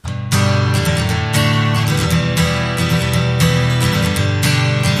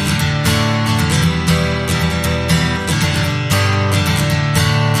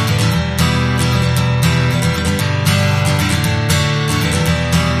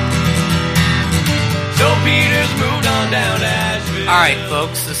Peter's moved on down to Asheville. Alright,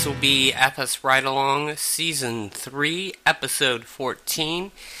 folks, this will be FSRideAlong Season 3, Episode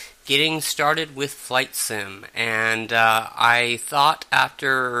 14, getting started with Flight Sim. And I thought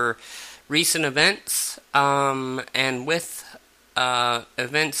after recent events, and with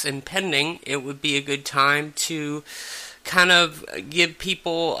events impending, it would be a good time to kind of give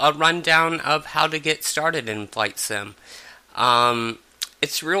people a rundown of how to get started in Flight Sim.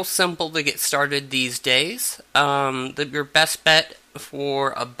 It's real simple to get started these days. Your best bet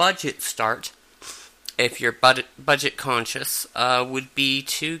for a budget start, if you're budget conscious, would be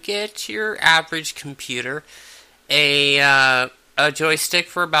to get your average computer a joystick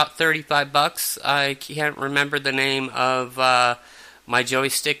for about $35. I can't remember the name of my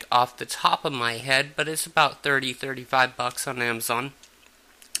joystick off the top of my head, but it's about $35 on Amazon.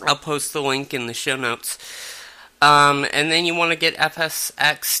 I'll post the link in the show notes. And then you want to get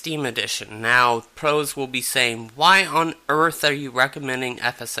FSX Steam Edition. Now, pros will be saying, why on earth are you recommending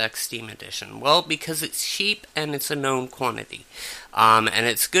FSX Steam Edition? Well, because it's cheap and it's a known quantity. And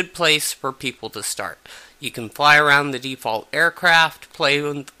it's a good place for people to start. You can fly around the default aircraft, play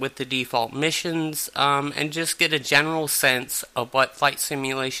with the default missions, and just get a general sense of what flight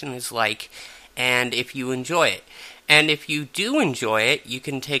simulation is like, and if you enjoy it. And if you do enjoy it, you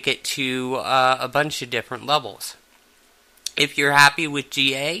can take it to a bunch of different levels. If you're happy with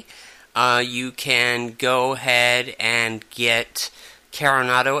GA, you can go ahead and get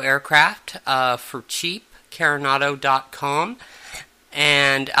Coronado aircraft for cheap, coronado.com.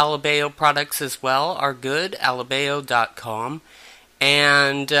 And Alabeo products as well are good, alabeo.com.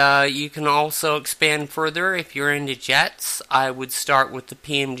 And you can also expand further if you're into jets. I would start with the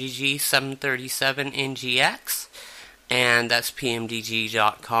PMDG 737 NGX. And that's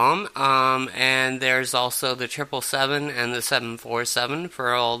pmdg.com. And there's also the 777 and the 747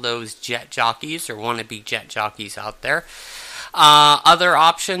 for all those jet jockeys or wannabe jet jockeys out there. Other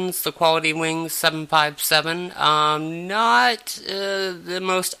options, the Quality Wings 757, not the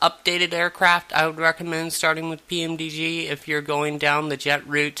most updated aircraft. I would recommend starting with PMDG if you're going down the jet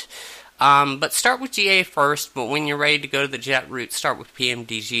route. But start with GA first, but when you're ready to go to the jet route, start with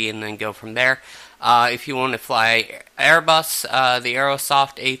PMDG and then go from there. If you want to fly Airbus, the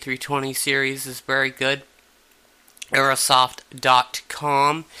Aerosoft A320 series is very good.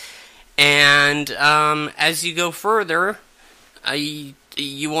 Aerosoft.com. And as you go further,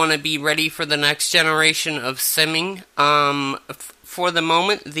 you want to be ready for the next generation of simming. For the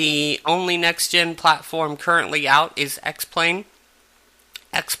moment, the only next-gen platform currently out is X-Plane.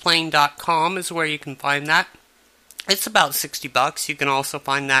 Xplane.com is where you can find that. It's about $60. You can also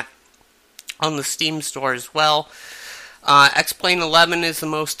find that on the Steam store as well. X-Plane 11 is the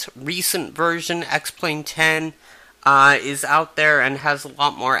most recent version. X-Plane 10 is out there and has a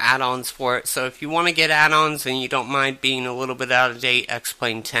lot more add-ons for it. So if you want to get add-ons and you don't mind being a little bit out of date,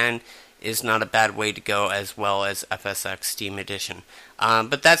 X-Plane 10 is not a bad way to go, as well as FSX Steam Edition.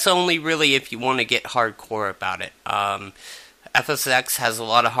 But that's only really if you want to get hardcore about it. FSX has a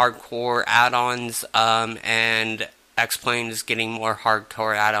lot of hardcore add-ons, and X-Plane is getting more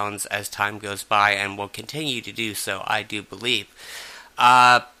hardcore add-ons as time goes by and will continue to do so, I do believe.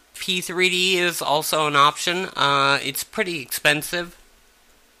 P3D is also an option. It's pretty expensive.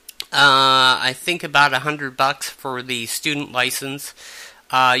 I think about $100 for the student license.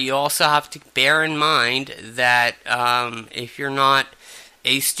 You also have to bear in mind that if you're not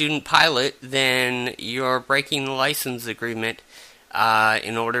a student pilot, then you're breaking the license agreement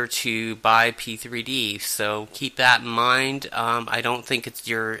in order to buy P3D. So keep that in mind. I don't think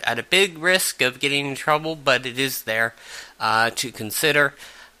you're at a big risk of getting in trouble, but it is there to consider.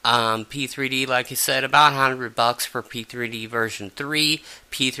 P3D, like I said, about $100 for P3D version 3.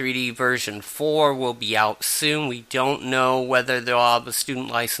 P3D version 4 will be out soon. We don't know whether they'll have a student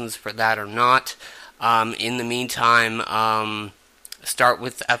license for that or not. In the meantime, start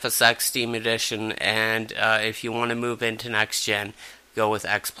with FSX Steam Edition, and if you want to move into next gen, go with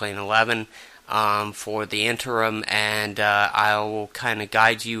X-Plane 11 for the interim, and I will kind of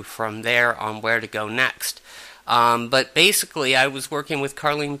guide you from there on where to go next. But basically, I was working with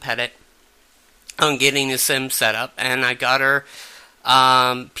Carlene Pettit on getting a sim set up, and I got her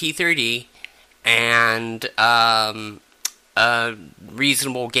P3D and a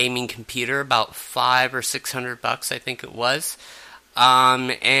reasonable gaming computer, about $500 or $600, I think it was.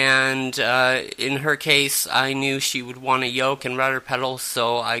 And in her case, I knew she would want a yoke and rudder pedals,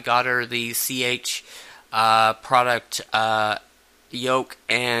 so I got her the CH product yoke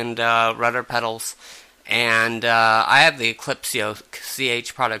and rudder pedals. And I have the Eclipse yoke,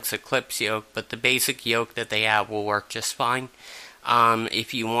 CH Products Eclipse yoke, but the basic yoke that they have will work just fine.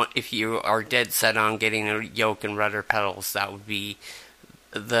 If you are dead set on getting a yoke and rudder pedals, that would be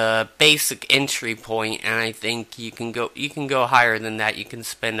the basic entry point, and I think you can go higher than that. You can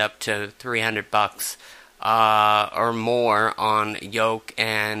spend up to $300 or more on yoke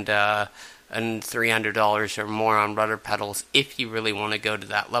and $300 or more on rudder pedals if you really want to go to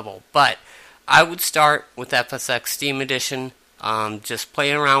that level. But I would start with FSX Steam Edition. Just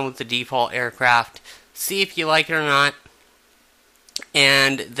play around with the default aircraft, see if you like it or not,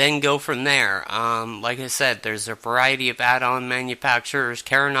 and then go from there. Like I said, there's a variety of add-on manufacturers: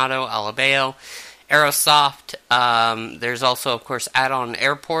 Carenado, Alabeo, Aerosoft. There's also, of course, add-on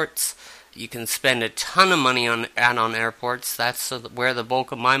airports. You can spend a ton of money on add-on airports. That's where the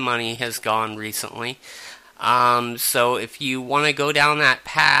bulk of my money has gone recently. So if you want to go down that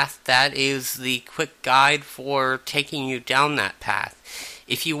path, that is the quick guide for taking you down that path.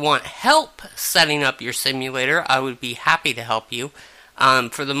 If you want help setting up your simulator, I would be happy to help you.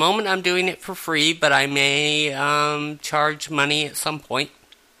 For the moment, I'm doing it for free, but I may charge money at some point.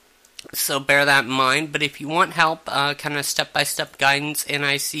 So bear that in mind. But if you want help, kind of step-by-step guidance,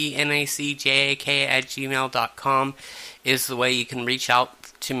 nicnacjak@gmail.com is the way you can reach out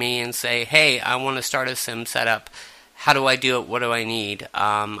to me and say, hey, I want to start a sim setup. How do I do it? What do I need?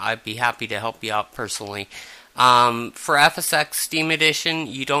 I'd be happy to help you out personally. For FSX Steam Edition,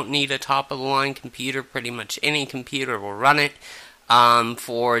 you don't need a top-of-the-line computer. Pretty much any computer will run it.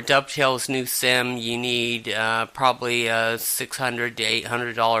 For Dovetail's new sim, you need probably a $600 to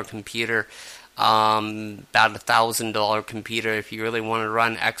 $800 computer, about $1,000 computer if you really want to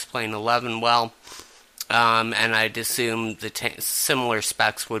run X-Plane 11 well. And I'd assume the similar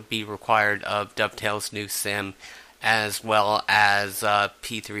specs would be required of Dovetail's new sim, as well as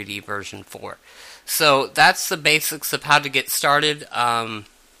P3D version 4. So that's the basics of how to get started.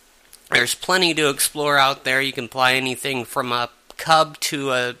 There's plenty to explore out there. You can fly anything from a Cub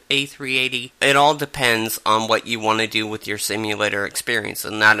to a A380. It all depends on what you want to do with your simulator experience,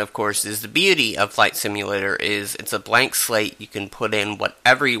 and that, of course, is the beauty of Flight Simulator. Is it's a blank slate. You can put in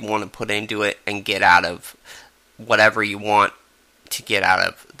whatever you want to put into it and get out of whatever you want to get out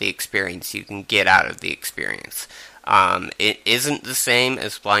of the experience. You can get out of the experience. It isn't the same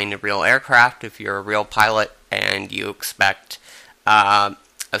as flying a real aircraft. If you're a real pilot and you expect a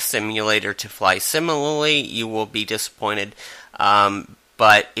simulator to fly similarly, you will be disappointed.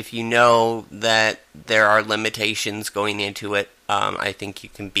 But if you know that there are limitations going into it, I think you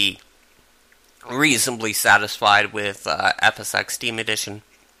can be reasonably satisfied with FSX Steam Edition.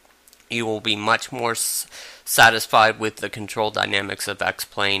 You will be much more satisfied with the control dynamics of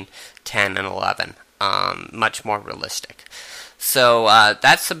X-Plane 10 and 11. Much more realistic. So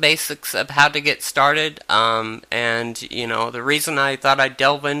that's the basics of how to get started. And, you know, the reason I thought I'd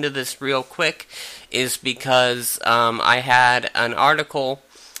delve into this real quick is because I had an article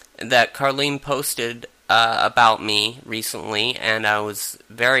that Carlene posted about me recently, and I was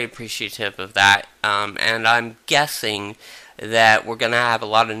very appreciative of that. And I'm guessing that we're going to have a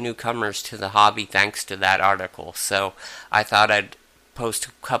lot of newcomers to the hobby thanks to that article. So I thought I'd post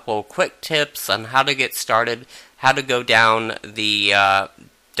a couple quick tips on how to get started, how to go down the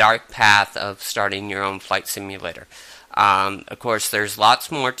dark path of starting your own flight simulator. Of course, there's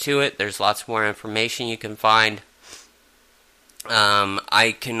lots more to it. There's lots more information you can find.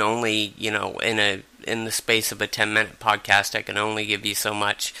 I can only, you know, in the space of a 10-minute podcast, I can only give you so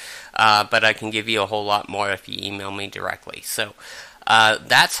much, but I can give you a whole lot more if you email me directly. So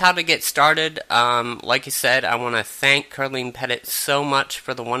that's how to get started. Like I said, I want to thank Carlene Pettit so much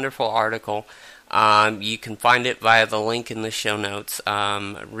for the wonderful article. You can find it via the link in the show notes.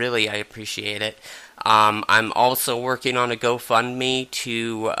 Really, I appreciate it. I'm also working on a GoFundMe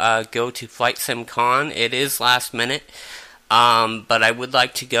to go to Flight Sim Con. It is last minute, but I would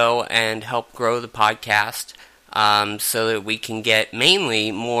like to go and help grow the podcast so that we can get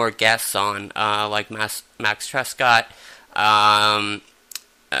mainly more guests on, like Max Trescott,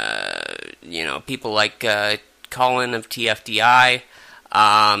 you know, people like Colin of TFDI,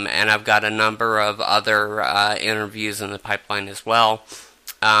 and I've got a number of other interviews in the pipeline as well.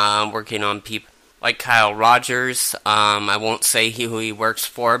 Working on people like Kyle Rogers. I won't say who he works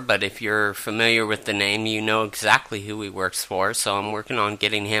for, but if you're familiar with the name, you know exactly who he works for. So I'm working on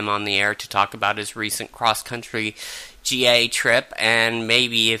getting him on the air to talk about his recent cross-country GA trip, and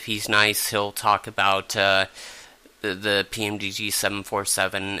maybe if he's nice, he'll talk about the PMDG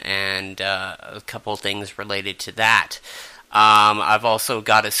 747 and a couple things related to that. I've also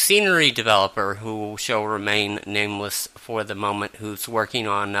got a scenery developer who shall remain nameless for the moment, who's working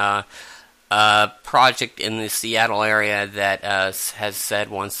on project in the Seattle area that has said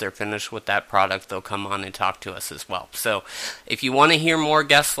once they're finished with that product, they'll come on and talk to us as well. So if you want to hear more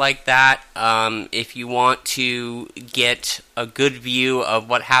guests like that, if you want to get a good view of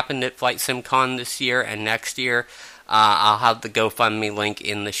what happened at Flight Sim Con this year and next year, I'll have the GoFundMe link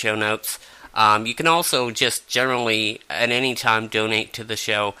in the show notes. You can also just generally at any time donate to the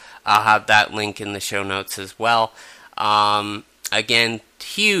show. I'll have that link in the show notes as well. Again,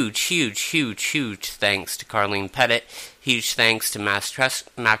 huge thanks to Carlene Pettit. Huge thanks to Max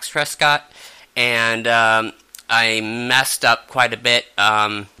Trescott. And I messed up quite a bit.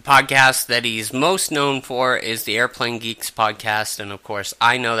 The podcast that he's most known for is the Airplane Geeks podcast. And, of course,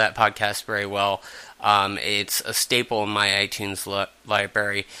 I know that podcast very well. It's a staple in my iTunes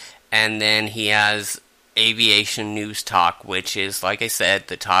library. And then he has Aviation News Talk, which is, like I said,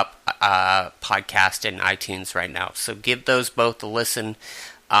 the top podcast in iTunes right now. So give those both a listen.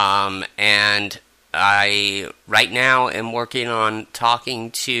 And I, right now, am working on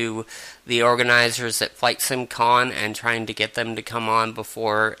talking to the organizers at Flight Sim Con and trying to get them to come on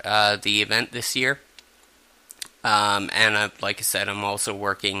before the event this year. And like I said, I'm also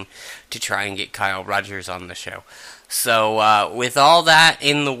working to try and get Kyle Rogers on the show. So with all that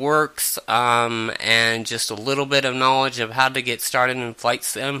in the works, and just a little bit of knowledge of how to get started in Flight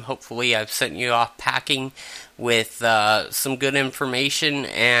Sim, hopefully I've sent you off packing with some good information.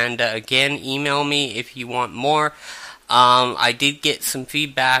 And again, email me if you want more. I did get some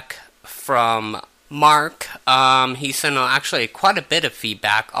feedback from Mark. He sent actually quite a bit of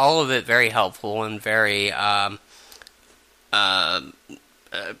feedback, all of it very helpful and very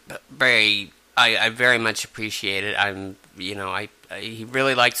I very much appreciate it. He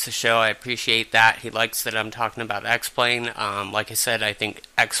really likes the show. I appreciate that. He likes that I'm talking about X-Plane. Like I said, I think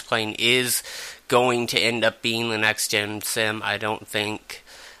X-Plane is going to end up being the next gen sim. I don't think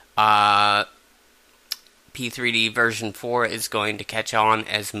P3D version 4 is going to catch on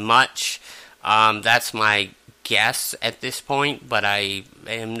as much. That's my guess at this point, but I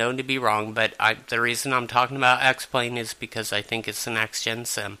am known to be wrong. But the reason I'm talking about X-Plane is because I think it's the next gen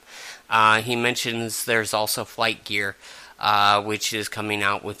sim. He mentions there's also Flight Gear, which is coming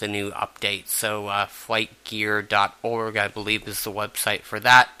out with a new update. So flightgear.org, I believe, is the website for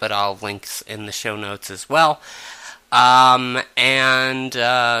that, but I'll have links in the show notes as well. And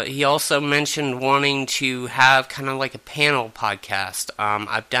he also mentioned wanting to have kind of like a panel podcast.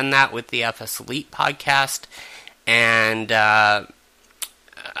 I've done that with the FS Elite podcast, and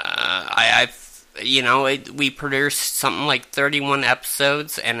we produced something like 31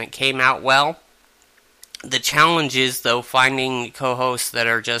 episodes, and it came out well. The challenge is, though, finding co-hosts that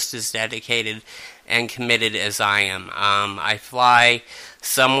are just as dedicated and committed as I am. I fly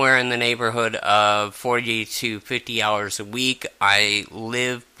somewhere in the neighborhood of 40 to 50 hours a week. I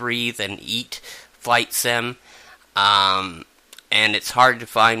live, breathe, and eat Flight Sim. And it's hard to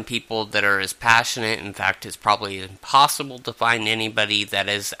find people that are as passionate. In fact, it's probably impossible to find anybody that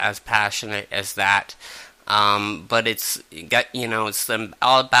is as passionate as that. But it's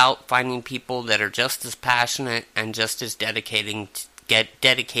all about finding people that are just as passionate and just as dedicated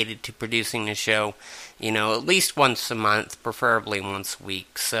to producing the show, at least once a month, preferably once a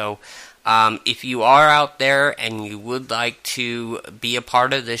week. So, if you are out there and you would like to be a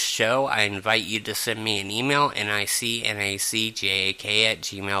part of this show, I invite you to send me an email,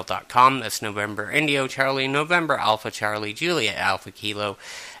 nicnacjak@gmail.com. That's November Indio Charlie, November Alpha Charlie, Juliet Alpha Kilo,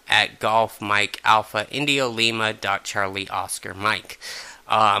 at Golf Mike Alpha Indio Lima .Charlie Oscar Mike.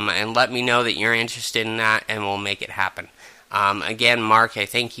 And let me know that you're interested in that, and we'll make it happen. Again, Mark, I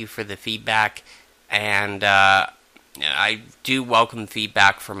thank you for the feedback, and I do welcome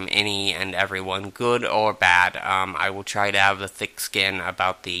feedback from any and everyone, good or bad. I will try to have a thick skin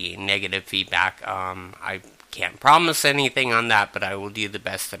about the negative feedback. I can't promise anything on that, but I will do the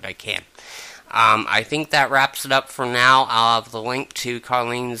best that I can. I think that wraps it up for now. I'll have the link to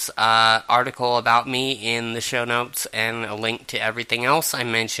Carlene's article about me in the show notes, and a link to everything else I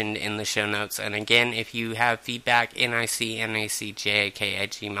mentioned in the show notes. And again, if you have feedback,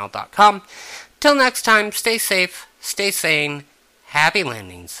 nicnacjak@gmail.com. Till next time, stay safe, stay sane, happy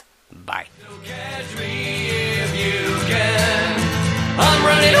landings. Bye. So catch me if you can. I'm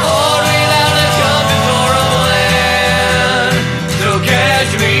running hard without a compass or a plan. So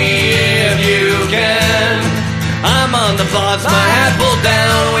catch me if you can. I'm on the box, my hat pulled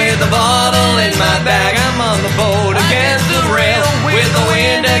down with a bottle in my bag. I'm on the boat against the rail with the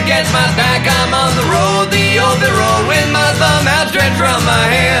wind against my back. I'm on the road, the open road, with my thumb outstretched from my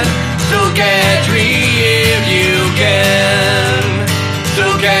hand. So catch me if you can. So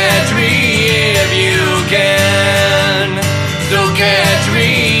catch me if you can.